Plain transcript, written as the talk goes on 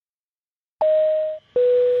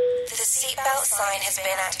seatbelt sign has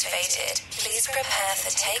been activated. Please prepare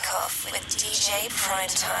for takeoff with DJ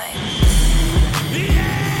PrimeTime.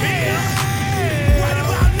 Right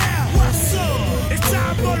about now, what's up? It's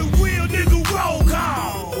time for the real nigga roll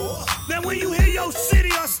call. Now when you hear your city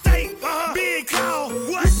or state being called,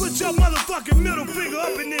 what? You put your motherfucking middle finger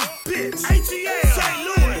up in this bitch. ATL, St.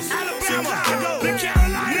 Louis, Alabama, Chicago, the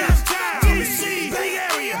Carolinas, D.C., Bay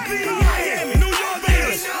Area, Miami, New York,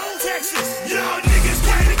 Vegas, Texas. Y'all niggas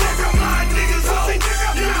can't fuck on my niggas home.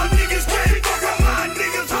 Y'all niggas can't fuck on my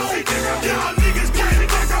niggas home. Y'all niggas can't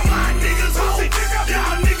fuck on my niggas home.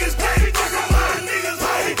 Y'all niggas can't fuck on my niggas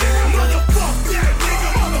home. Motherfuck that nigga,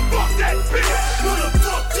 motherfuck that bitch.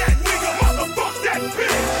 Motherfuck that nigga, motherfuck that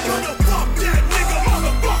bitch. Motherfuck that nigga,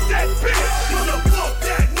 motherfuck that bitch. Motherfuck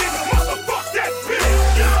that nigga, motherfuck that bitch.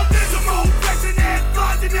 Y'all niggas more flexing ass,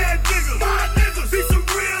 flossing ass niggas. My niggas be some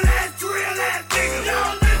real ass, drill ass niggas.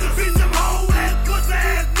 Y'all niggas be some hoe ass, pussy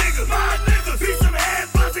ass niggas. My niggas be some ass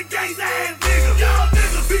busting gangs ass niggas. Y'all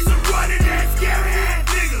niggas be some running ass, scary ass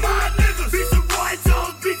niggas. My niggas be some Roy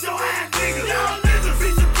Jones, beat your ass niggas. Y'all niggas be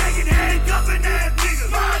some taking handcuffing ass niggas.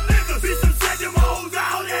 My niggas be some set them hoes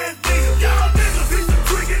out ass niggas. Y'all niggas be some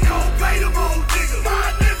drinking, don't pay them old niggas.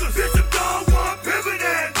 My niggas be some dog one pimpin'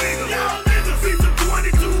 ass niggas. Y'all niggas be some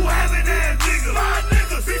 22 having ass niggas. My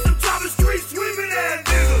niggas be some top of street swimming ass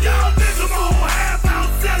niggas. Y'all niggas some whole half out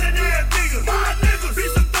selling ass niggas. My niggas be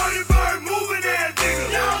some 30 bird moving ass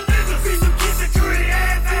niggas. Y'all niggas be some kissing tree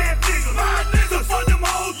ass niggas. My niggas fuck them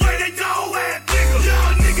hoes where they go ass niggas.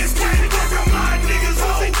 Y'all niggas can't fuck on my niggas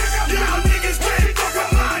home. Y'all niggas can't fuck on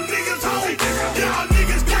my niggas home. Y'all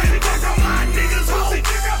niggas can't fuck on my niggas home.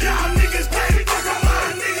 Y'all niggas can't fuck on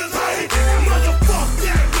my niggas home. Motherfuck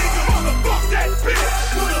that nigga, motherfuck that bitch.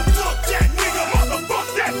 Motherfuck that nigga, motherfuck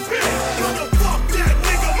that bitch. Motherfuck that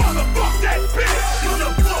nigga, motherfuck that bitch.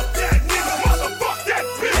 Motherfuck that nigga, motherfuck that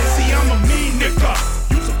bitch. See, I'm a mean nigga,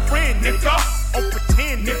 you's a friend nigga, oh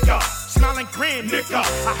pretend nigga, smiling grin nigga.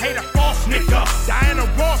 I hate a false nigga, Diana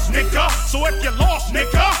Ross nigga. So if you lost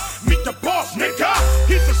nigga, meet the boss nigga.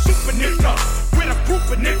 He's a super nigga with a group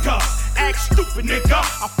of niggas. Act stupid nigga,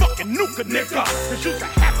 I fucking nuke a nigga. Cause you's a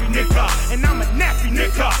happy nigga, and I'm a nappy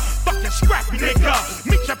nigga. Fucking scrappy nigga,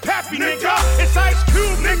 meet your pappy nigga. It's Ice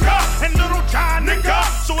Cube nigga, and Little John nigga.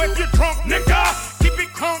 So if you're drunk nigga, keep it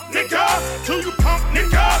crunk nigga. Till you punk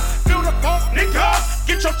nigga, feel the funk nigga.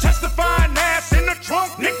 Get your testifying ass in the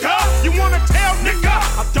trunk nigga. You wanna tell nigga,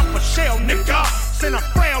 I dump a shell nigga. Send a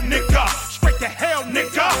frail nigga, straight to hell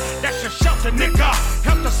nigga. That's your shelter nigga,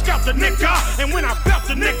 help the skelter nigga. And when I belt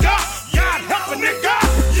the nigga, yeah, I'd help a nigga.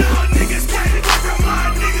 Y'all niggas can't fuck on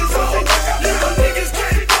my niggas home. Y'all niggas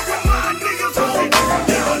can't fuck on my niggas home.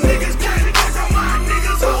 Y'all niggas can't fuck on my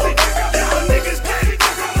niggas home. Y'all niggas can't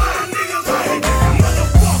fuck on my niggas home.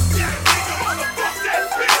 Motherfuck that nigga, motherfuck that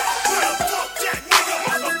bitch. Motherfuck that nigga,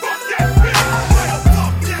 motherfuck that bitch.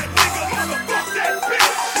 Motherfuck that nigga, motherfuck that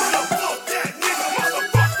bitch. Motherfuck that nigga,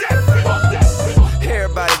 motherfuck that bitch.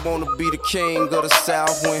 Everybody wanna be the king of the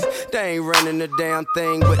South when they ain't running the damn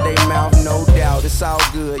thing but they mouth, no doubt. It's all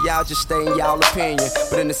good, y'all just stay in y'all opinion.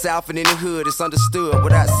 But in the South and in the hood, it's understood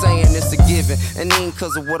without saying it's a given. And ain't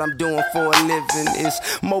cause of what I'm doing for a living, it's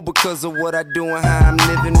more because of what I do and how I'm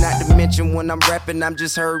living. Not to mention when I'm rapping, I'm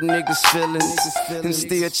just hurting niggas' feelings. And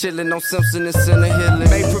still chilling on Simpson and Center Hilling.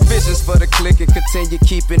 Made provisions for the clique and continue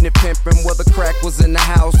keeping it pimping. Whether crack was in the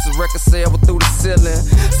house, the record sale through the ceiling.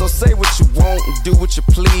 So say what you want and do what you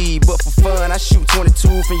please. But for fun, I shoot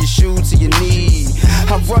 22 from your shoe to your knee.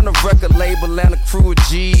 I run a record label and a crew of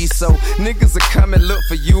G's. So niggas will come and look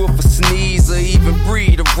for you if a sneeze or even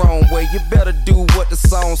breathe the wrong way. You better do what the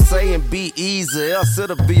song say and be easy, else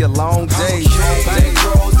it'll be a long day. Bank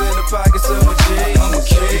rolls in the pockets of my jeans. I'm a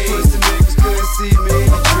king. Pussy niggas couldn't see me in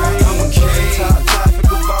your dreams. I'm a king. Top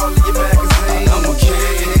topic of all of your magazines. I'm a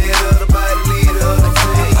king. Head of the body, leader of the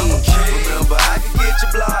team. I'm a king. Remember, I can get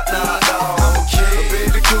your block knocked off. I'm a king. A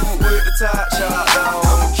Billy Cool with the top chopped off.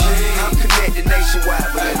 I'm a king. I'm connected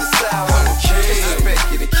nationwide, but in the South, I'm a king. Expect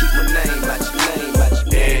you to keep my name out your name, out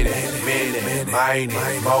your name.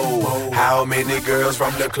 Many, more. How many girls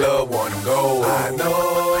from the club wanna go? I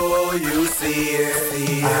know you see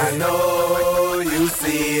it. I know you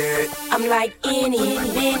see it. I'm like any,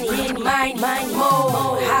 mine,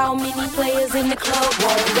 more. How many players in the club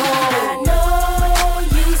wanna go? I know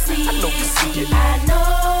you see it. I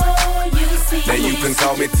know you see it. Now you can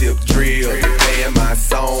call me Tip Drill, playing my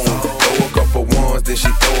song. Throw a couple ones, then she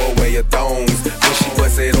throw away her thongs. When she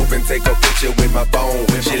bust it open, take a picture with my phone.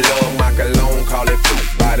 She love my cologne, call it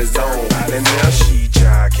poop by the zone. And now she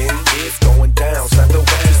jogging, it's going down. Slap the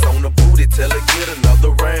wax on the booty, tell her get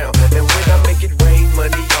another round. And when I make it rain,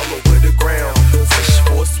 money all over the ground. Fresh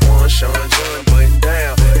Force One, Sean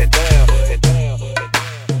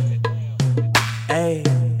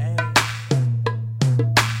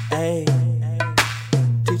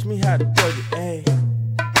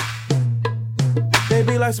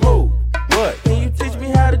like smooth. What? Can you teach me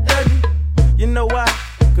how to Dougie? You know why?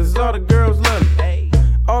 Cause all the girls love me. Hey.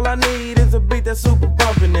 All I need is a beat that's super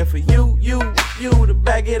bumpin'. And for you to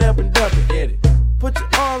back it up and dump it. Get it? Put your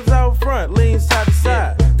arms out front, lean side to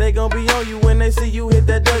side. They gon' be on you when they see you hit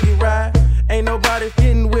that Dougie ride. Ain't nobody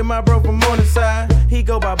getting with my bro from Morningside. He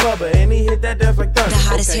go by Bubba and he hit that dance like thunder. The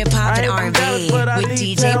hottest hip-hop and R&B with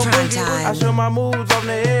DJ PrimeTime. I show my moves on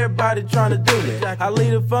to everybody trying to do me. I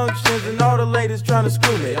lead the functions and all the ladies trying to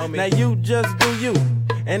screw me. Now you just do you,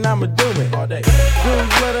 and I'ma do me all day.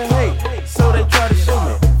 Dudes love to hate, so they try to shoot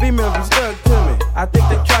me. Females be stuck to me, I think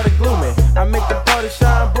they try to glue me. I make the party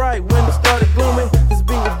shine bright when it started gloomy. This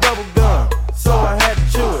beat was bubble gum, so I had to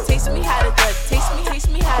chew it. Taste me how to duck, taste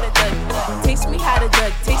me how to duck. Taste me how to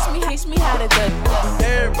duck, taste me how to duck.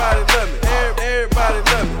 Everybody love me, everybody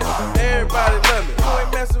love me, everybody love me. You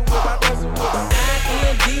ain't messing with my,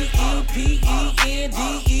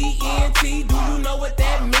 INDEPENDENT. Do you know what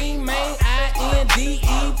that mean, man?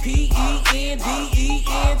 INDEPENDENT.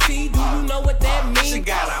 Do you know what that mean? She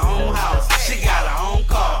got her own house, she got her own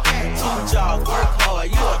car. 2 jobs, work hard,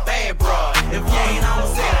 you a bad broad. If you ain't on,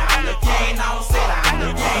 sit down. If you ain't on, sit down.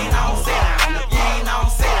 If you ain't on, sit down. If you ain't on,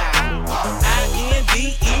 sit down.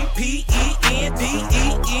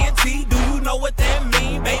 INDEPENDENT. Do you know what that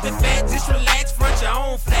mean? Baby fat, just relax, front your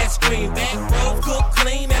own flat screen. Back row, cook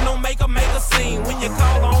clean, and don't make a scene. When you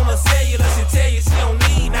call on her cellular, she tell you she don't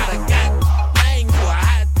need not a god thing. You a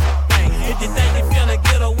hot thing. If you think you finna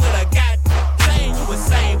get her with a god thing, you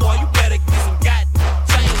insane, boy. You better get some god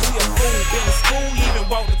change. She a fool, been to school, even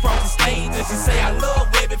walked across the stage. And she say I love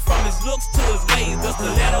Webby from his looks to his ways. The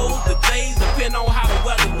stilettos, the J's, depend on how the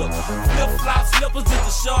weather look. Flip flop slippers just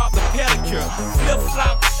to show off the pedicure. Flip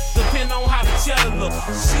flop. Depend on how the cheddar look.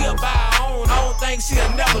 She'll buy her own, I don't think she'll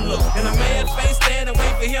never look. And a man face stand and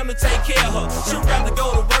wait for him to take care of her. She'd rather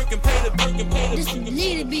go to work and pay the work and pay the This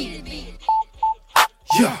need to be.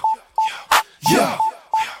 Yeah, yeah,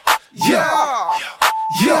 yeah,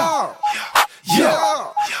 yeah,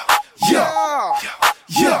 yeah, yeah,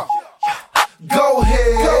 yeah. Go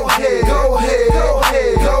ahead, go ahead, go ahead, go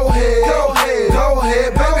ahead, go ahead, go ahead, go ahead,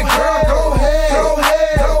 baby girl, go ahead, go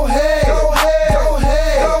ahead, go ahead, go ahead, go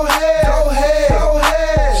ahead, go ahead, go ahead, go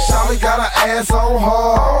ahead. Shawty got her ass on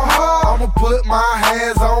her. I'ma put my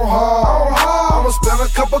hands on her. I'ma spend a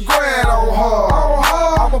couple grand on her.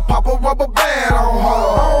 I'ma pop a rubber band on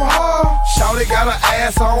her. Shawty got her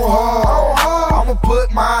ass on her. I'ma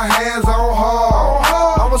put my hands on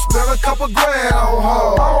her. I'ma spend a couple grand on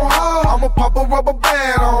her. I'ma pop a rubber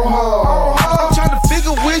band on her. I'm trying to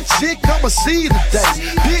figure which chick I'ma see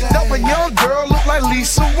today. Picked up a young girl, look like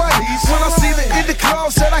Lisa Ray. When I seen her in the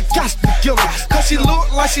club, said I got to kill her. Cause she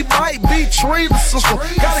look like she might be Trina's sister.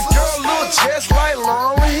 Got a girl, little chest like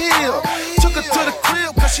Lauryn Hill. Took her to the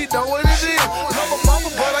crib cause she know what it is. Love her mama,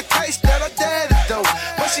 but I can't stand her daddy though.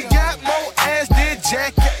 But she got more ass than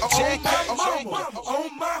Jackie. On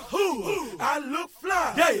my hood, I look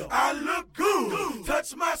fly, yeah, I look good.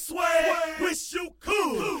 Touch my swag, wish you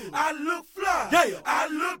could. I look fly, yeah, I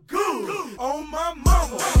look good. On my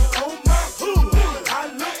mama, on my hood, I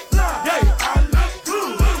look fly, yeah, I look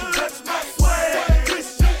good. Touch my swag,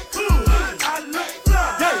 wish you could. I look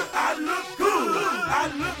fly, yeah, I look good. I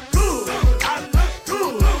look good, I look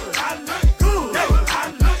good, I look good, yeah, I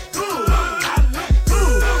look good, I look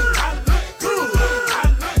good, I look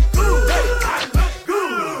good, I look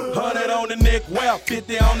good. 100 on the neck, well,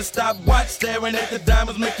 50 on the stopwatch. Staring at the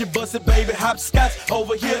diamonds, make you bust it, baby. Hopscotch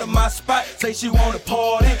over here to my spot. Say she wanna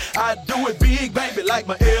party, I do it big, baby, like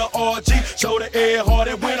my LRG. Show the air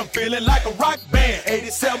harder when I'm feeling like a rock band.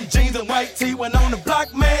 87 jeans and white tee when on the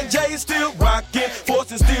block, man. Jay is still rocking,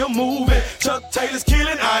 Force is still moving. Chuck Taylor's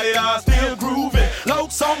killing, Adidas still grooving.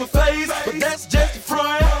 Lokes on my face, but that's just the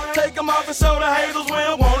front. Take them off and show the haters when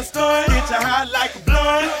I wanna stun. Get you high like a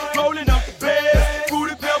blunt, rolling up the bed.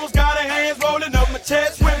 Fruity Pebbles got her hands rolling up my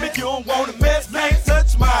chest. With me, you don't wanna mess, can't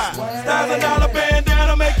touch mine. $1,000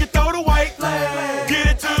 bandana, make you throw the white flag. Get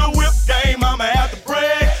it to the whip game, I'ma have to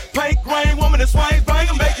brag. Paint grain, woman that swings, bang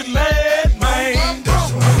and make you mad, man.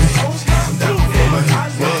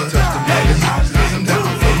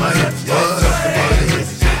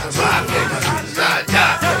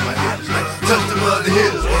 Touch the mother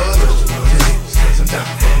hitters, what? Touch them down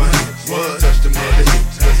for my hips, what? Touch the mother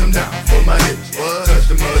hips, touch them down for my hips, what? Touch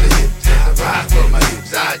the mother hips, I ride for my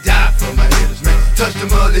hips, I die for my hitters, man. Touch the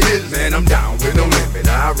mother hitters, man, I'm down with no limit.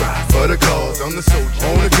 I ride for the cause, I'm the soldier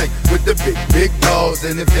on the hang with the big dogs.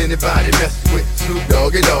 And if anybody mess with Snoop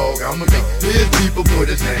Doggy Dogg, I'ma make his people put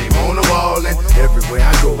his name on the wall. And everywhere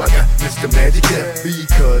I go, I got Mr. Magic there,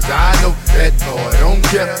 because I know that boy don't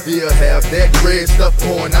care. He'll have that red stuff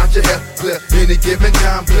pouring out your hair, clear any given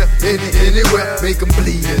time, clear anywhere. Make 'em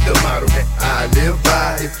bleed is the motto that I live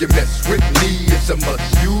by. If you mess with me, it's a must,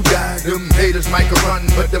 you die. Them haters might run,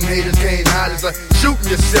 but them haters can't hide. It's like shooting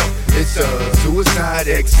yourself. It's a suicide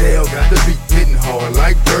XL. Got the beat hitting hard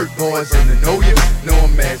like dirt boys. And to know you, know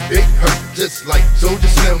I'm as big hurt. Just like Soldier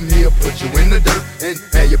Slim, he'll put you in the dirt and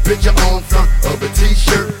have your picture on front of a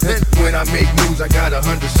t-shirt. And when I make moves, I got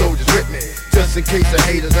 100 soldiers with me, just in case the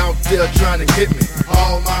haters out there trying to get me.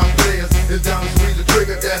 All my players is down to squeeze the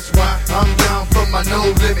trigger. That's why I'm down for my no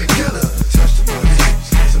limit killer. Touch the mother hips,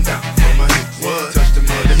 cause I'm down for my hips. What? Touch the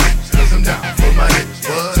mother hips, cause I'm down for my hips.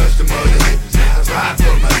 What? Touch the mother hips, I ride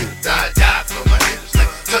for my hips. I die for my hips.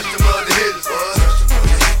 Like, touch the mother hips. What? Touch the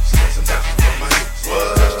mother hips, cause I'm down for my hips.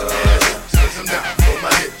 What? Touch the mother hips, cause I'm down for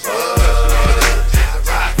my hips. What? Touch the mother hips, I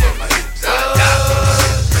ride for my hips. I die for my hips.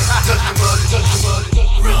 Touch the mother, touch the mother.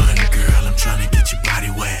 Run, girl, I'm trying to get your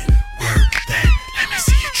body wet. Work that, let me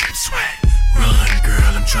see you drip sweat. Run,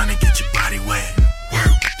 girl, I'm trying to get your body wet.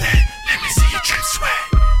 Work that, let me see you drip sweat.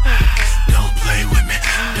 Don't play with me,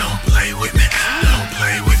 don't play with me, don't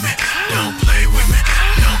play with me, don't play with me,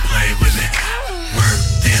 don't play with me. Work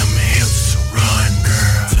them hips, run,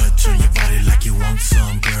 girl. Touch on your body like you want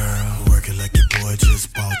some, girl. Work it like your boy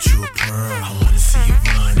just bought you a pearl. I wanna see you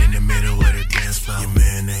run in the middle of the dance floor. Your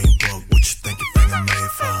man ain't broke, what you think your finger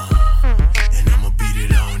made for? And I'ma beat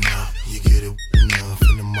it on up. You get it enough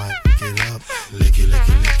in the mic, get up. Lick it like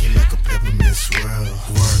a peppermint swirl.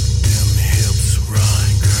 Work them hips, run,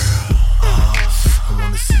 girl. I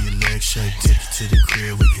wanna see your legs shake. Take you to the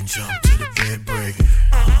crib, we can jump to the bed break.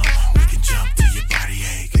 We can jump to your body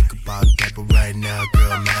ache. Think about that, but right now,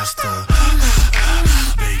 girl, master.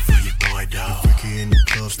 Beg for your boy, dog. Freaky in the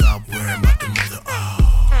club, stop worrying about the mother.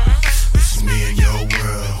 This is me and your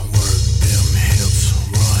world. Work them hips,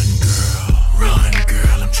 run, girl. Run,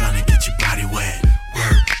 girl, I'm trying to get your body wet.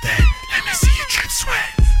 Work that, let me see you drip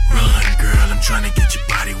sweat. Run, girl, I'm trying to get your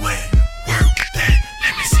body wet. Work that,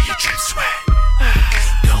 let me see you drip sweat.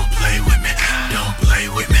 Don't play with me, don't play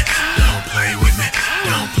with me, don't play with me,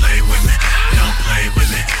 don't play with me, don't play with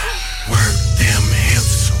me. Work them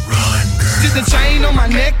hips, run, girl. Is it the chain on my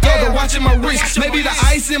neck or the watch in my wrist? Maybe the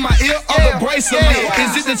ice in my ear or the bracelet.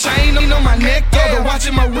 Is it the chain on my neck or the watch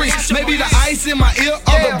in my wrist? Maybe the ice in my ear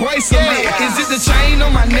or the bracelet. Is it the chain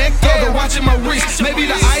on my neck or the watch in my wrist? Maybe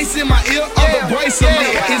the ice in my ear or the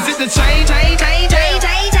bracelet. Is it the chain?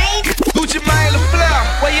 Gucci Mane,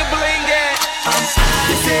 LaFleur, where you bling at?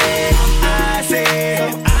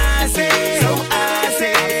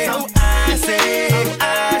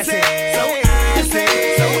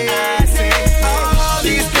 All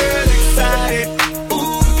these girls excited.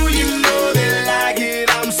 Ooh, you know they like it.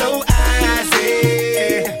 I'm so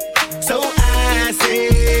icy, so icy.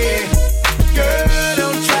 Girl,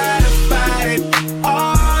 don't try to fight it.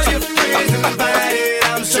 All your friends invited.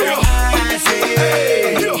 I'm so icy,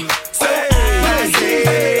 so icy.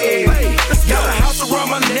 Got a house around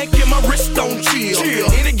my neck and my wrist don't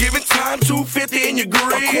chill. Any given time, 250 in your grill.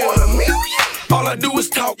 All I do is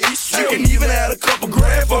talk. You can even add a couple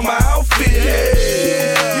grand for my outfit.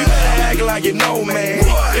 You better act like you know, man.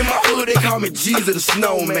 In my hood, they call me Jesus the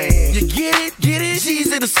Snowman. You get it?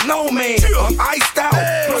 Jesus the Snowman. I'm iced out,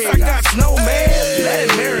 plus I got snowman. Let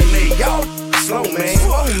it marinate, y'all slow, man.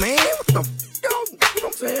 Slow, man. What the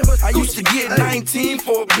I used to get 19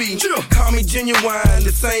 for a beat. Call me Genuine,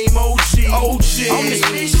 the same OG. On this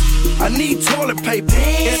bitch, I need toilet paper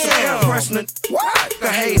and some air freshener. What? The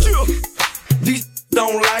hate. These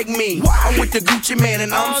don't like me. I'm with the Gucci man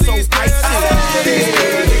and I'm so icy.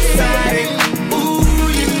 Ooh,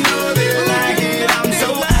 you know they like it. I'm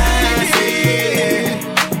so icy,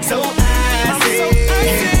 so icy.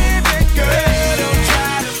 Girl, don't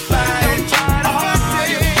try to fight it. All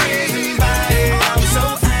your friends invited. I'm so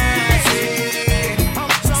icy,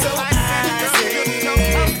 so icy.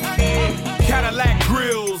 Cadillac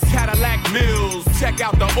grills, Cadillac mills. Check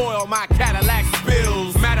out the oil my Cadillac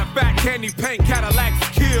spills. Matter of fact, candy paint Cadillac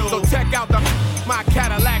kills. So check out my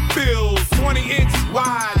Cadillac bills. 20-inch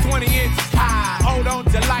wide, 20-inch high. Hold on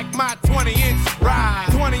to like my 20-inch ride.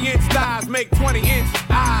 20-inch thighs make 20-inch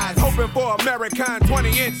eyes. Hoping for American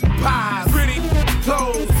 20-inch pies. Pretty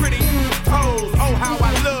clothes, pretty toes. Oh, how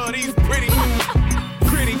I love these pretty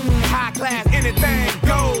high class, anything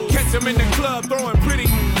goes. Catch them in the club throwing pretty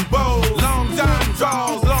bows. Long John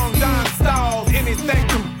draws, long John stalls. Anything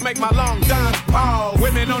to make make my long dime pause.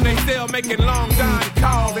 Women on they cell making long dime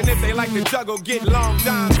calls. And if they like to juggle, get long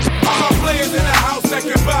dime. All my players in the house that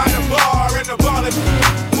can buy the bar and the bar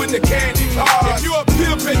with the candy car. If you a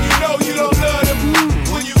pimp and you know you don't love them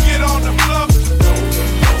when you get on the floor.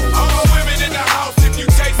 All my women in the house, if you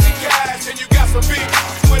chasing cash and you got some beef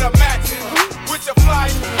with a match, with your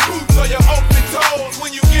flying boots or your open toes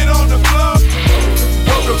when you get on the floor.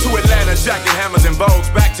 Welcome to Atlanta, jacking hammers and bows.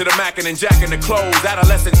 Back to the mackin' and jacking the clothes.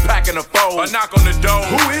 Adolescents packing the foes. A knock on the door.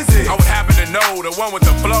 Who is it? I would happen to know, the one with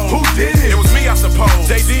the flow. Who did it? It was me, I suppose.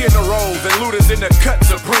 JD in the rolls and Luda's in the cut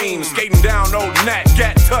supreme. Skating down old Nat,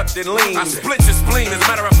 gat tucked and lean. I split your spleen, as a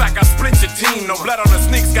matter of fact, I split your team. No blood on the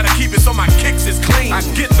sneaks, gotta keep it so my kicks is clean. I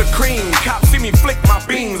get the cream, cops see me flick my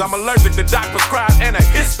beams. I'm allergic to doc prescribed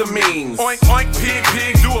antihistamines. Oink, oink, pig,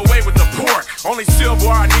 pig, do away with the pork. Only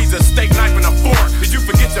silverware needs a steak knife and a fork. Did you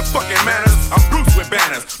forget your fucking manners? I'm Bruce with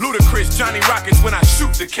banners. Ludacris, Johnny Rockets when I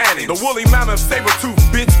shoot the cannon. The woolly mammoth, saber-tooth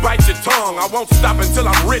bitch, bite your tongue. I won't stop until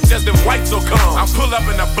I'm rich as them whites will come. I pull up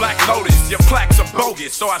in a black Lotus, your plaques are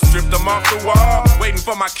bogus. So I stripped them off the wall, waiting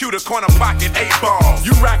for my cue to corner pocket 8 balls.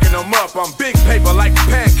 You racking them up, I'm big paper like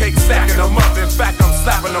pancakes, stacking them up. In fact, I'm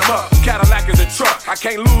slapping them up. Cadillac is a truck, I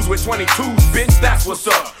can't lose with 22s, bitch, that's what's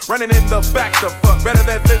up. Running in the back to fuck, better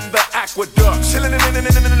than the aqueduct. Chillin' in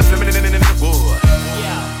the wood.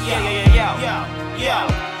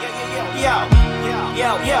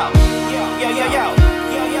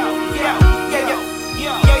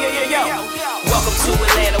 Welcome to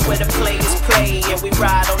Atlanta where the players play and we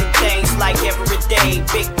ride on the things like every day.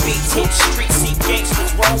 Big beats hit streets, see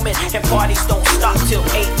gangsters roaming and parties don't stop till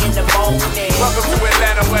 8 in the morning. Welcome to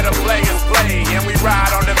Atlanta where the players play and we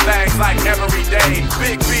ride on the things like every day.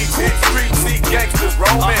 Big beats hit streets, see gangsters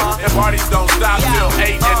roaming and parties don't stop till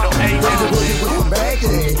 8 in the morning.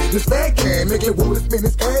 This fat can make it wanna spin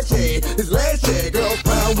his cash head. His last shag, girls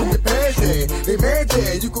pound with the passion. They mad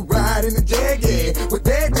you could ride in the Jag, with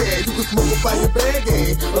that you could smoke up by your bag,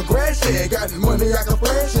 a grass got money I can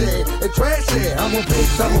flash and trash I'm a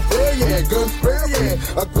bitch, I'm a player, gun spray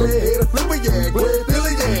a gray head, a flipper gray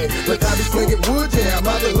Billy like I be slinging wood I'm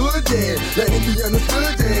out the hood let it be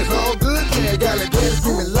understood it's all good got a gas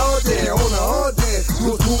screaming loud on the hard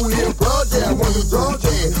school here broad I want to draw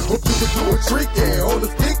hope you can do a trick on the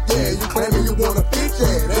stick you claiming you wanna fit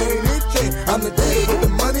that ain't it I'm the daddy with the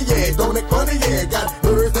money don't act funny got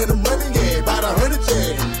birds and the money about 100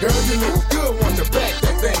 girl you look good want to back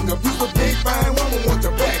that thing up you so big fine woman want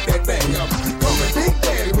to back that thing up call me big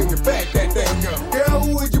daddy when you back that thing up girl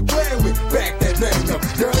who is you playing with back that thing up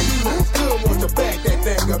girl you look good want to back that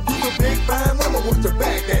thing up you so big fine woman want to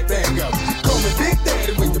back that thing up call me big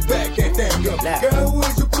daddy when you back that thing up girl who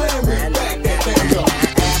is you playing with back that thing up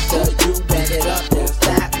after you bang it up then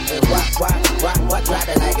stop and what drop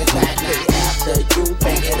it like it's hot now after you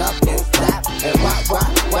bang it up then stop and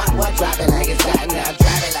what drop it like it's hot now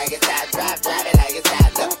drop it like it's hot drop it like it's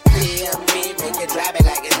hot look feel me make it drop it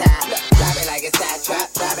like it's hot drop it like it's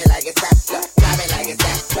hot drop it like it's hot drop it like it's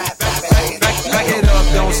hot drop it like it's hot back it up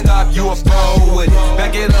don't stop you a pro with it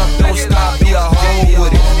back it up don't stop be a hoe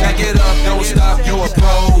with it back it up don't stop you a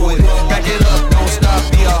pro with it back it up don't stop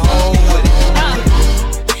be a hoe with it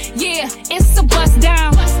yeah it's a bust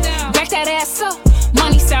down back that ass up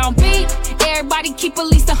money sound big everybody keep at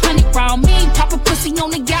least 100 round me pop a pussy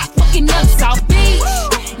on the yacht fucking up South Beach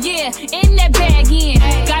yeah in that bag in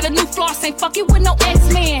got a new floss ain't fucking with no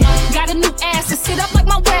X-Men got a new ass to sit up like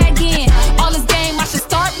my wagon all this game I should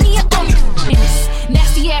start me a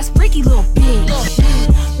nasty ass freaky little bitch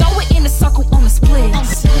throw it in a circle on the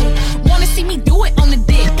splits wanna see me do it on the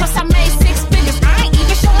dick plus I made 6 figures I ain't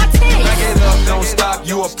even show my tits back it up don't stop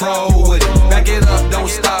you a pro with it back it up don't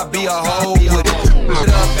stop be a hoe with it back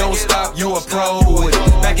it up don't stop you a pro with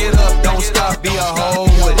it back it up don't stop be a hoe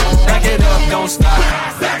with it back it up don't stop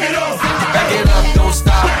back it up don't stop back it up don't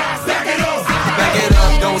stop back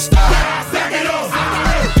it up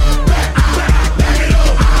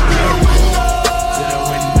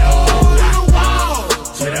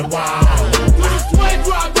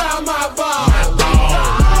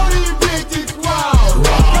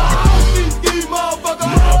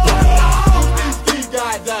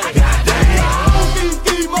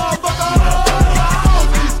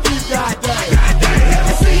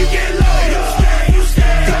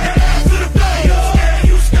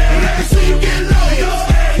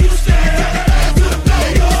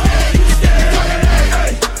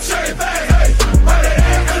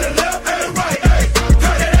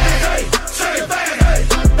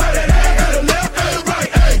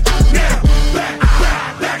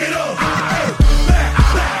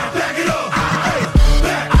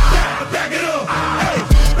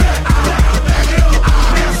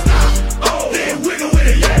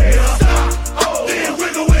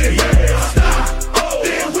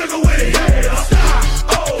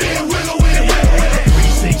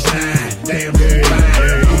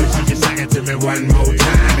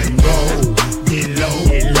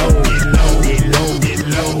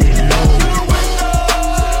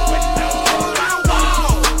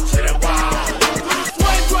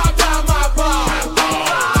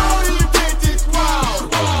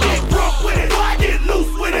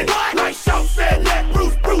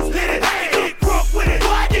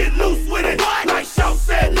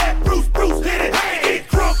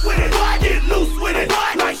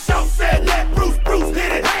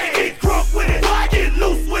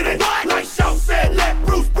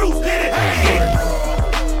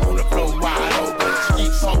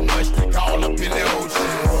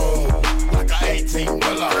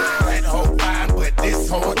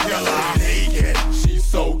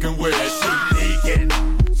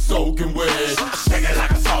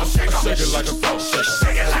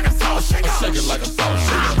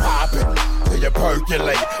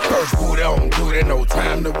percolate. First booty on duty, no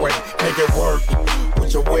time to wait. Make it work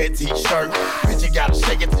with your wet t-shirt. Bitch, you gotta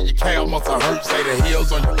shake it till your calf muscle hurt. Say the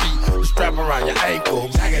heels on your feet, the strap around your ankle.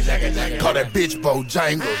 Call that bitch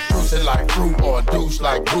Bojangles. Juice it like fruit or a douche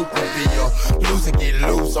like Goop would be your loose and get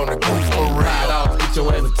loose on the goose for real. Ride off, get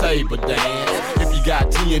your ass a table dance. If you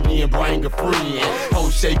got TND and bring a friend, ho,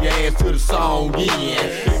 shake your ass to the song in.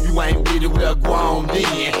 If you ain't with it, we're grown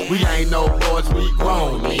then. We ain't no boys, we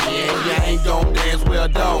grown then. You ain't gon' dance, well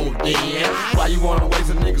don't then. Why you wanna waste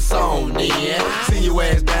a nigga song then? See your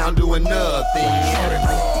ass down doing nothing.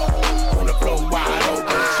 On the floor wide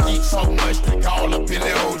open. Eat so much they call up in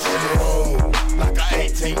the ocean. Like a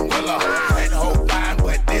 18-wheeler. That hoe fine,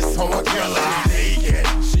 but this hoe a killer. She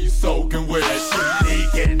leaking. She soaking wet. She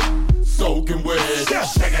leaking. Soaking wet.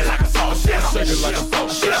 Shake it like a salt shell. Shake it like a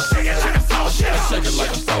salt shell. Shake it like a salt shell. Shake it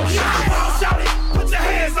like a salt shell. Come on, shout it. Put your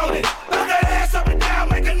hands on it. Bounce that ass up and down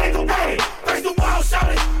like a nigga wave. Face the wall, shout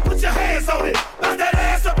it. Put your hands on it. Bounce that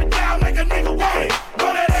ass up and down like a nigga wave.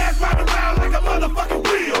 Roll that ass right around like a motherfucking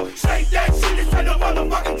wheel. Shake that shit, this ain't no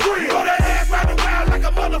motherfucking drill. Roll that ass right around like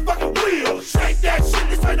a motherfucking wheel. Shake that shit,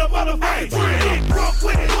 this ain't no motherfucking drill. Get drunk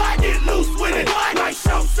with it, get loose with it. Like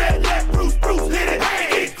Shaw said, let Bruce hit it.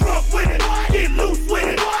 Get drunk with it, get loose with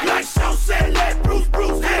it. Like Shaw said, let Bruce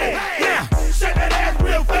hit it. Yeah, shake that ass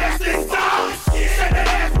real fast this time. Shake that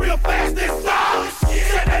ass real fast this time.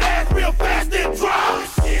 Shake that ass real fast and drop.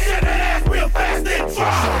 Shake that ass real fast and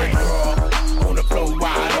drop. On the floor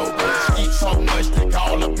wide open. Eat so much they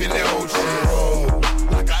call up in the ocean.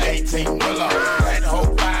 Like a 18-wheeler. That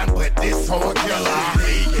hoe fine, but this hoe a killer.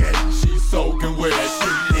 She leaking. She soaking wet. She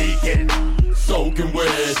leaking. Soaking wet.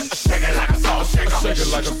 Shake it like a salt shaker. Shake it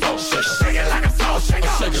like a salt shaker. Shake it like a salt shaker.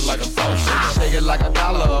 Shake it like a salt shaker. Shake it like $1,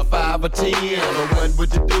 $5 or $10. But what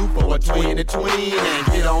would you do for a 20-20? And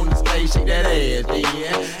get on the stage, shake that ass then.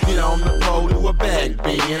 Get on the pole, do a back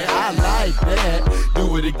bend. I like that.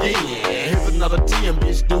 Do it again. Here's another 10,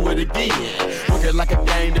 bitch. Do it again. Work it like a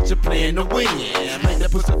game that you're playing to win. Make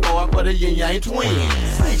that pussy forward for the yin-yang twins.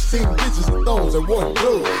 16 bitches and thongs and one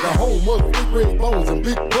blood. The home of big red bones and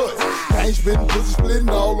big butts. Gang spitting, pussy splitting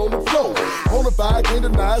all on the floor. Bonafide, can't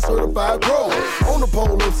deny, certified pro. On the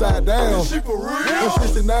pole upside down. She for real? On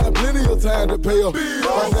 69, plenty of time to pay her.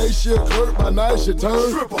 By day she'll clerk, by night she'll turn.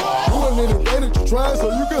 Doing anything that you try, so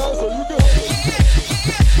you go.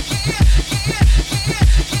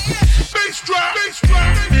 Bass drop.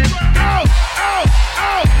 Out.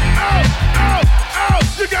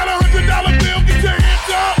 You got $100 bill, get your hands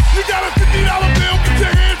up. You got a $50 bill, get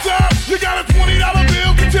your hands up. You got a $20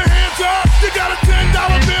 bill, get your hands up. You got a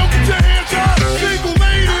 $10 bill, get your hands up. Single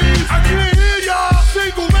ladies, I can't hear y'all.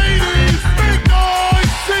 Single ladies, make noise.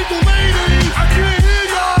 Single ladies, I can't hear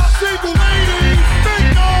y'all. Single ladies,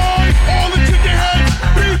 make noise. All the chicken heads,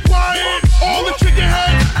 be quiet. All the chicken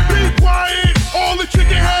heads, be quiet. All the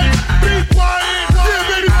chicken heads, be quiet. Yeah,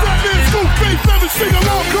 baby, stop this. Go, face, let me sing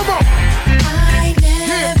along. Come on.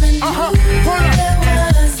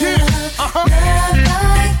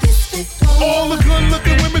 All the good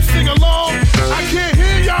looking women sing along. I can't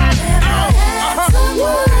hear y'all.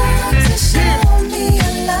 Someone to show me a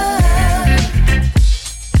love.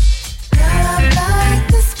 Love like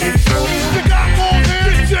this before. If you got long hair,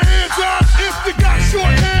 get your hands up. If you got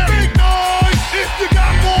short hair, make noise. If you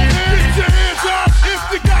got long hair, get your hands up. If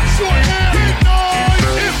you got short hair, make noise.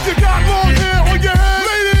 If you got long hair on your head,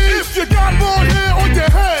 ladies. If you got long hair on your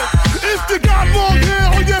head. If you got long hair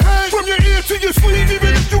on your head, from your ear to your sleeve,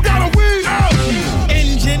 even if you got a weave out.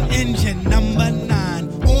 Engine number 9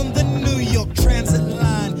 on the New York Transit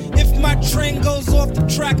line. If my train goes off the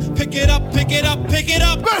track, pick it up.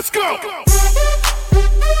 Let's go.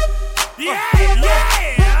 Yeah.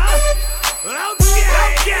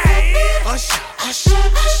 Okay. Usher.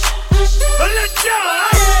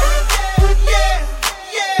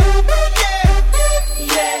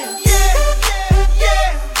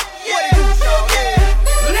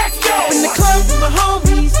 Let's go. In the club with my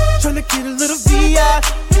homies, tryna get a little VI,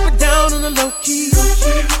 keep it down on the low key.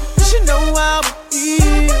 You should know how it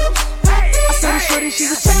feels. I saw the shorty, she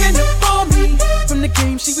was checking up on me. From the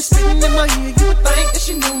game, she was spitting in my ear. You would think that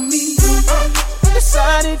she knew me.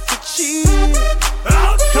 Decided to cheat.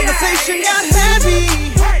 Conversation got heavy.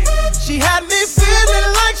 She had me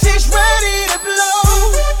feeling like she's ready to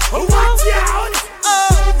blow. Watch out.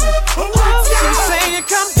 She's saying,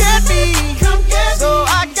 come get me. So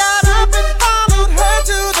I got up and followed her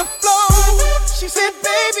to the floor. She said,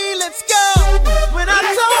 baby, let's go. When I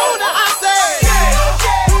told her, I said,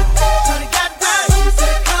 Tony got down, she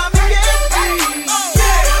said, come and get me. I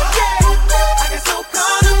got so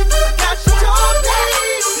caught up, I got you told me.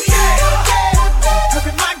 Look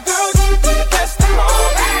at my girl, she could be the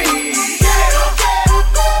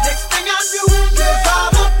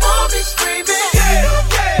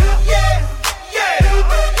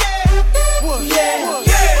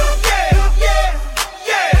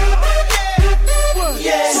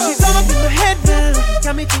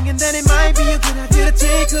me thinking that it might be a good idea to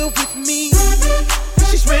take her with me.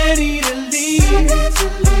 She's ready to leave.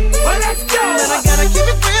 Well, let's go. But I gotta keep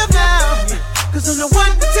it real now, cause on the 1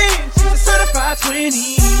 to 10, she's a certified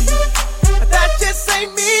 20. But that just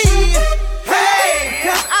ain't me. Hey,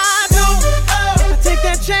 cause I know if I take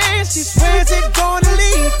that chance, she swears it's gonna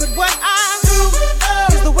leave. But what I do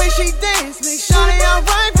is the way she dance makes Shawty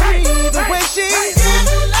alright with me. The way she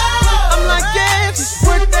I'm like, yeah, just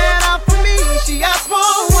work that out for me. She asked for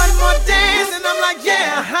one more dance, and I'm like,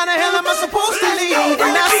 yeah, how the hell am I supposed to leave?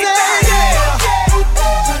 And I said, yeah.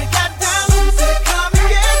 Shawty got down, said, come and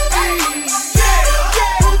get me.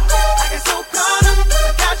 I got so caught up,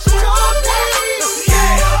 I got you told me.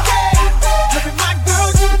 Look at my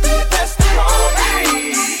girl, she could be the best of all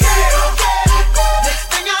me. Next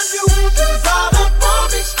thing I knew, she was all up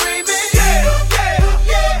on me screaming.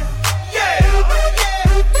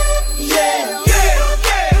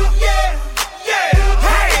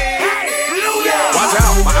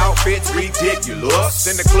 Outfits ridiculous,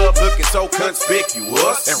 in the club looking so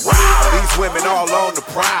conspicuous. And wow, these women all on the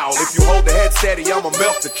prowl. If you hold the head steady, I'ma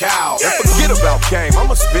milk the cow. And forget about game,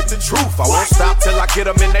 I'ma spit the truth. I won't stop till I get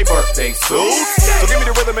them in their birthday suits. So give me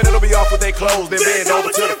the rhythm and it'll be off with their clothes. Then bend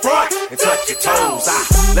over to the front and touch your toes. I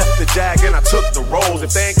left the jag and I took the rolls.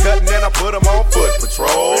 If they ain't cutting, then I put them on foot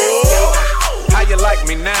patrol. How you like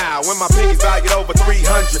me now when my pinkies valued over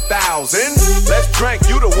 300,000? Let's drink,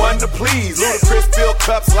 you the one to please. Ludacris fill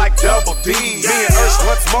cups like Double D. Me and Ursh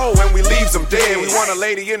once more when we leaves them dead. We want a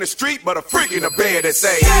lady in the street, but a freak in the bed that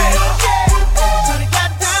say, Shawty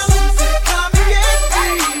got down, said, come and get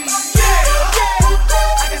me.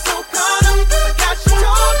 I got so caught up, I got you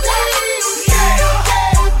told me.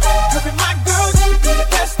 Look at my girl, she could be the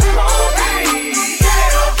best of all me.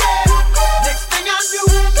 Next thing I knew,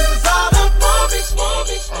 she was all up on me.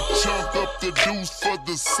 I chunk up the deuce for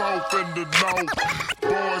the south and the north.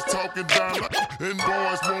 Boys talking down and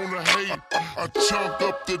boys wanna hate. I chunk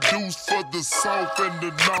up the deuce for the south and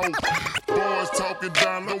the north. Boys talking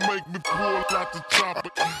down, don't make me pull out the chopper.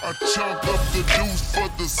 I chunk up the deuce for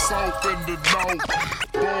the south and the north.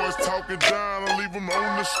 Boys talking down, I leave them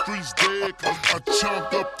on the streets dead. I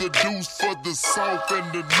chunk up the deuce for the south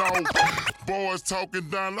and the north. Boys talking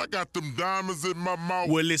down, I got them diamonds in my mouth.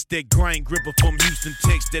 Well, it's that grind gripper from Houston,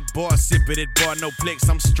 Texas. That bar sipper, that bar no flex.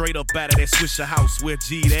 I'm straight up out of that Swisher house where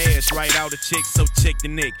G the ass right out of check. So check the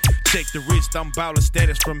neck, check the wrist. I'm baller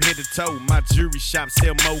status from head to toe. My jewelry shop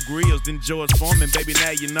sell more grills than George Foreman. Baby,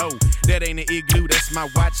 now you know that ain't an igloo. That's my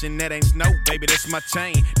watch and that ain't snow. Baby, that's my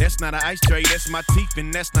chain. That's not an ice tray. That's my teeth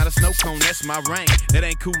and that's not a snow cone. That's my rain. That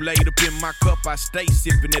ain't Kool-Aid up in my cup. I stay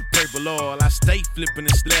sipping that purple oil. I stay flipping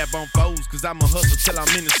and slab on foes. Cause I'm a hustle till I'm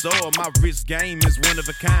in the soil. My wrist game is one of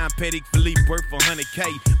a kind. Petit Philippe worth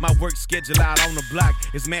 100K. My work schedule out on the block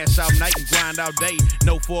is mash all night and grind all day.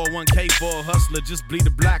 No 401k for a hustler, just bleed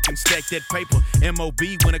the block and stack that paper. MOB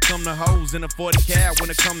when it come to hoes and a 40 cal when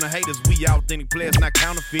it come to haters. We authentic players, not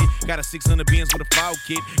counterfeit. Got a 600 Benz with a fog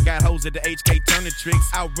kit. Got hoes at the HK turning tricks.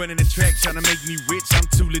 Out running the track trying to make me rich. I'm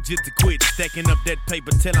too legit to quit. Stacking up that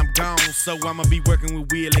paper till I'm gone. So I'ma be working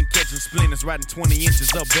with wheel and catching splinters. Riding 20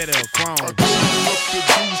 inches up better of chrome. I up the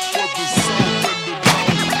juice for the south and the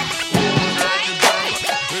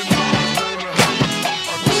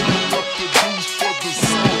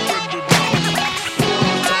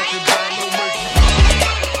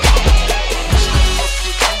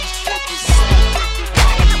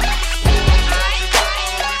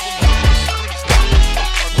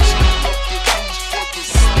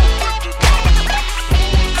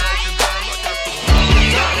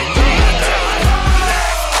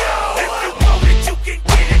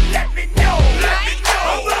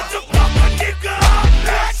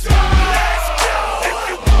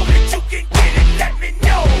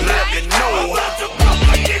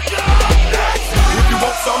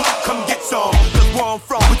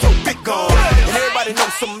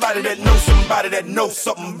that knows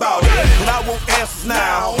something about it. And I want answers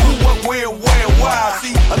now. Who, what, where, and why.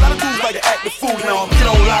 See, a lot of dudes like to act the fool now. Get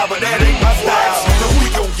on live, but that ain't my style. So who he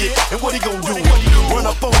gon' get and what he gon' do? Run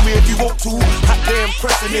up on me if you want to. Hot damn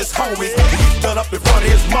pressing his homies. He's done up in front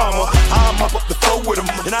of his mama. I'm up the floor with him.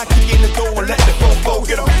 And I kick in the door and let the phone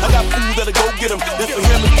get him. I got fools that'll go get him. That's for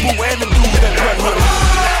him and Boo and the dudes that run with him.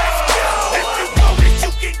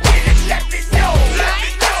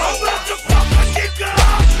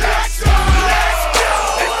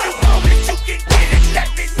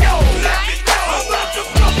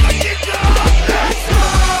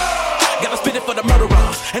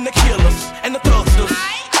 And the killers, and the thugsters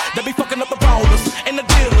that be fucking up the ballers, and the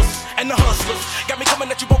dealers, and the hustlers. Got me coming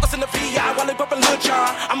at you bogus in the VI while they bumpin' Lil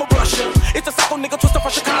Jon. I'm a rusher. It's a psycho nigga twister from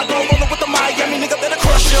Chicago, rollin' with the Miami nigga that'll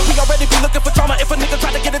crush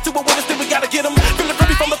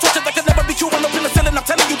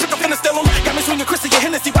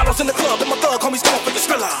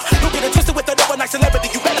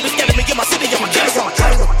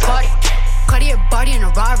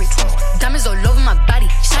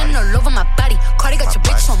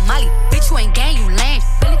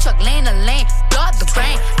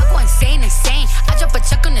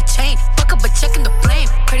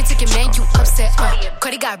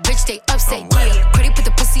Cardi got rich, they upset, yeah. Cardi put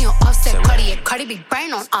the pussy on offset, Cardi be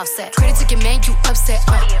brain on offset. Cardi took your man, you upset,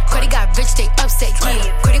 Cardi got rich, they upset,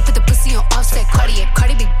 yeah. Cardi put the pussy on offset,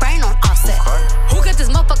 Cardi be brain on offset. Who got this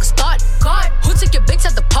motherfucker started? God. Who took your bitch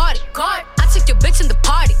at the party? God. I took your bitch in the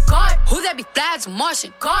party. God. Who that be flags or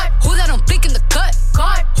Martian? God. Who that don't flick in the cut?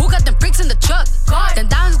 God. Who got them bricks in the truck? God. Them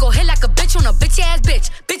diamonds go hit like a bitch on a bitch ass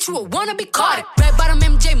bitch. Bitch, you a wanna be caught. Red bottom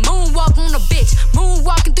MJ moonwalk on a bitch.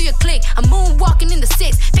 Moonwalking through your clique. I'm moonwalking in the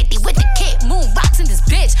 650 with the kid. Moon rocks in this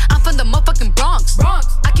bitch. I'm from the motherfucking Bronx.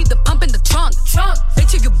 I keep the pump in the trunk.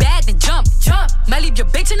 Bitch, if you bad, then jump. Might leave your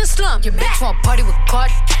bitch in the slum. Your bitch wanna party with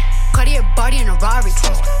Cardi. Cartier body in a Rari.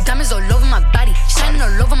 Diamonds all over my body, shining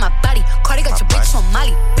all over my body. Cardi got your bitch on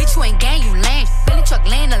Molly. Bitch, you ain't gang, you lame. Billy truck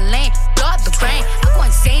laying the lane, blow out the brain. I go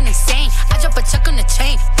insane. I drop a check on the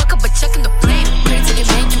chain, fuck up a check in the plane. Cardi to your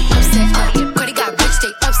man, you upset. Cardi got rich,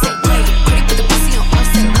 they upset. Cardi put the pussy on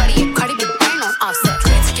offset. Cardi be brain on offset.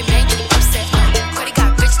 Cardi to your man, you upset. Cardi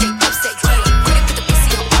got rich, they upset. Cardi put the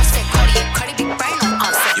pussy on offset. Cardi be brain on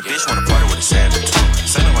offset. Your bitch wanna party with a savage.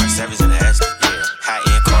 Son of our savage in the ass.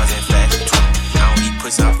 High-end cars and fashion. I don't eat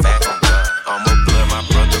pussy, I'm fat. I'm a blood, my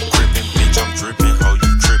brother gripping. Bitch, I'm dripping. Ho,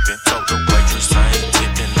 you tripping. Told the waitress I ain't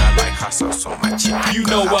tipping. I like hot sauce on my chicken. You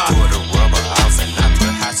know why? I put a rubber off and I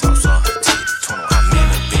put hot sauce on her titty. 21, I'm in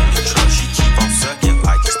a Bentley truck. She keep on sucking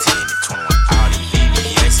like it's 10. 21, all these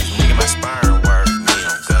VVS's. Nigga, my spine work. Me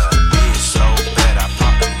on God. Bitch, so bad I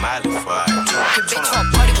popped a Miley for it. Your bitch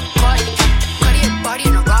wanna party with Cardi. Cardi a body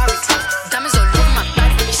in a Rari. Diamonds all over my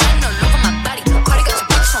body, shining all over my body. Cardi got your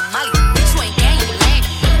bitch on Molly. Bitch, you ain't gang, you lame.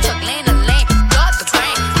 Billy truck laying the lane, blow out the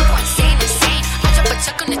brain. I go insane. I drop a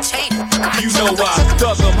check on the chain. You know why?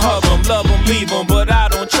 Thug them, hug them, love them, leave them. But I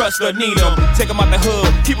don't trust or need them. Take them out the hood,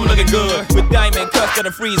 keep them looking good. With diamond cuts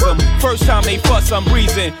that'll freeze them. First time they fuss, I'm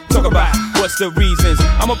breezing. Talk about what's the reasons.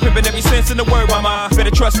 I'm a pimpin' every sense in the word, mama. Better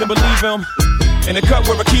trust and believe him. In the cup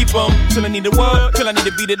where I keep them. Till I need the word, till I need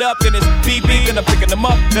to beat it up. Then it's beep beep, and I'm picking them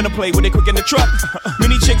up. Then I play with it quick in the truck.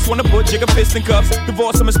 Many chicks wanna put jigger fist in cuffs.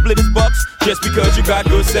 Divorce them and split his bucks. Just because you got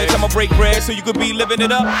good sex, I'ma break bread so you could be living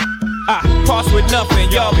it up. I pass with nothing,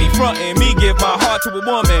 y'all be frontin'. Me give my heart to a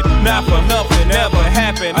woman. Not for nothing, never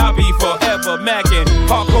happen. I'll be forever macking.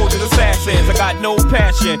 Hardcore as assassins. I got no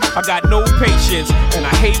passion, I got no patience, and I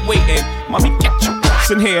hate waiting. Mommy, get your ass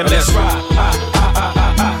in here, let's ride.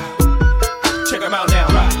 Check 'em out now.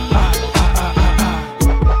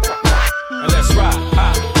 And let's ride.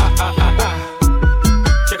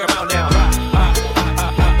 Check 'em out now. Yeah,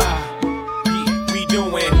 we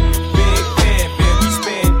doing big pimpin', we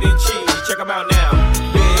spending cheese. Check 'em out now.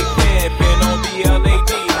 Big pimpin' on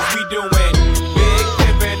BLADs. We doing big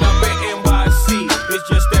pimpin' up in NYC. It's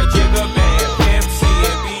just that Jigga Man, Pimp C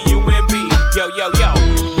and BUMB. Yo, yo, yo.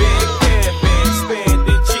 Big pimpin',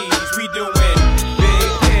 spending cheese. We doing big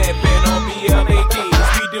pimpin' on BLADs.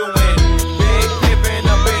 We doing big pimpin'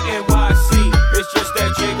 up in NYC. It's just that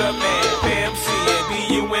Jigga Man, Pimp C and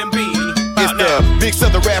BUMB. It's the big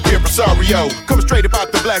southern rap impresario. Coming straight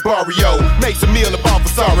about the black barrio. Makes a meal of all for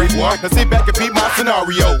sorry. Now sit back and beat my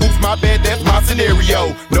scenario. Oops, my bad, that's my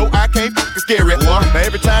scenario. No, I can't f***ing scare it. Now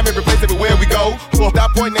every time, every place, everywhere we go,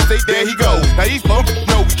 stop pointing and say, there he go. Now these folks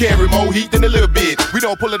know we carry more heat than a little bit. We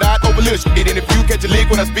don't pull it out over little shit. And if you catch a lick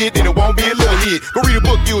when I spit, then it won't be a little hit. Go read a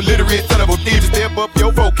book, you illiterate son of a thief. Just step up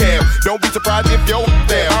your vocab. Don't be surprised if you're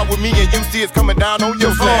there. Out with me and you see it's coming down on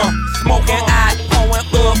your slab. Smoking out, pouring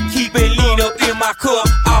up, keep it lean up in my cup.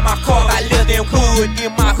 All my car got leather and wood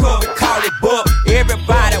in my hood. Call it buck.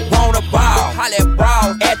 Everybody wanna ball. Holla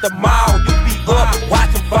brawl at the mall. You be up,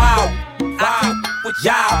 watching ball. With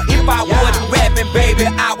y'all. If I wasn't rapping, baby,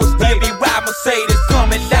 I would still be riding Mercedes.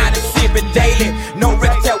 Coming down and sipping daily. No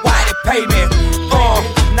record, tell why they pay me.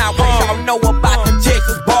 Now what y'all know about the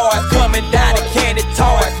Texas boys coming down to candy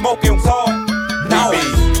toys, smoking hard. No,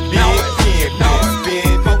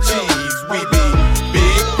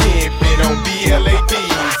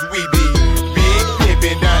 BLADs, we be big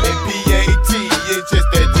pimpin' down in PAT. It's just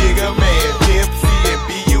that Jigga Man, Pimp C and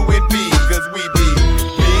BUMB. Cause we be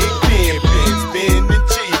big pimpin', spending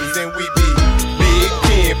cheese. And we be big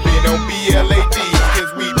pimpin' on BLADs.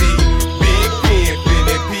 Cause we be big pimpin'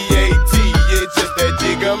 in PAT. It's just that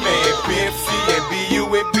Jigga Man, Pimp C and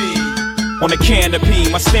BUMB. On the canopy,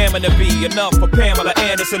 my stamina be enough for Pamela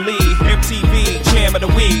Anderson Lee. MTV, jam of the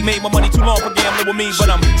week. Made my money too long for gambling with me, but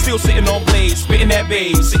I'm still sitting on blades, spitting that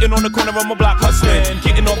bass. Sitting on the corner of my block hustling,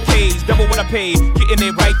 getting off K's, double what I paid, getting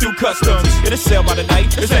it right through customs. It'll sell by the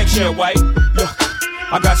night, it's eggshell white. Look,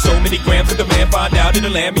 I got so many grams that the man find out it'll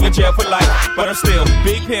land me in jail for life. But I'm still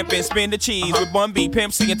big pimpin', spin the cheese with Bun B,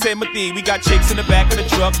 Pimp C and Timothy. We got chicks in the back of the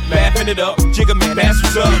truck, laughing it up. Jigga Man, that's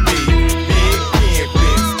what's up.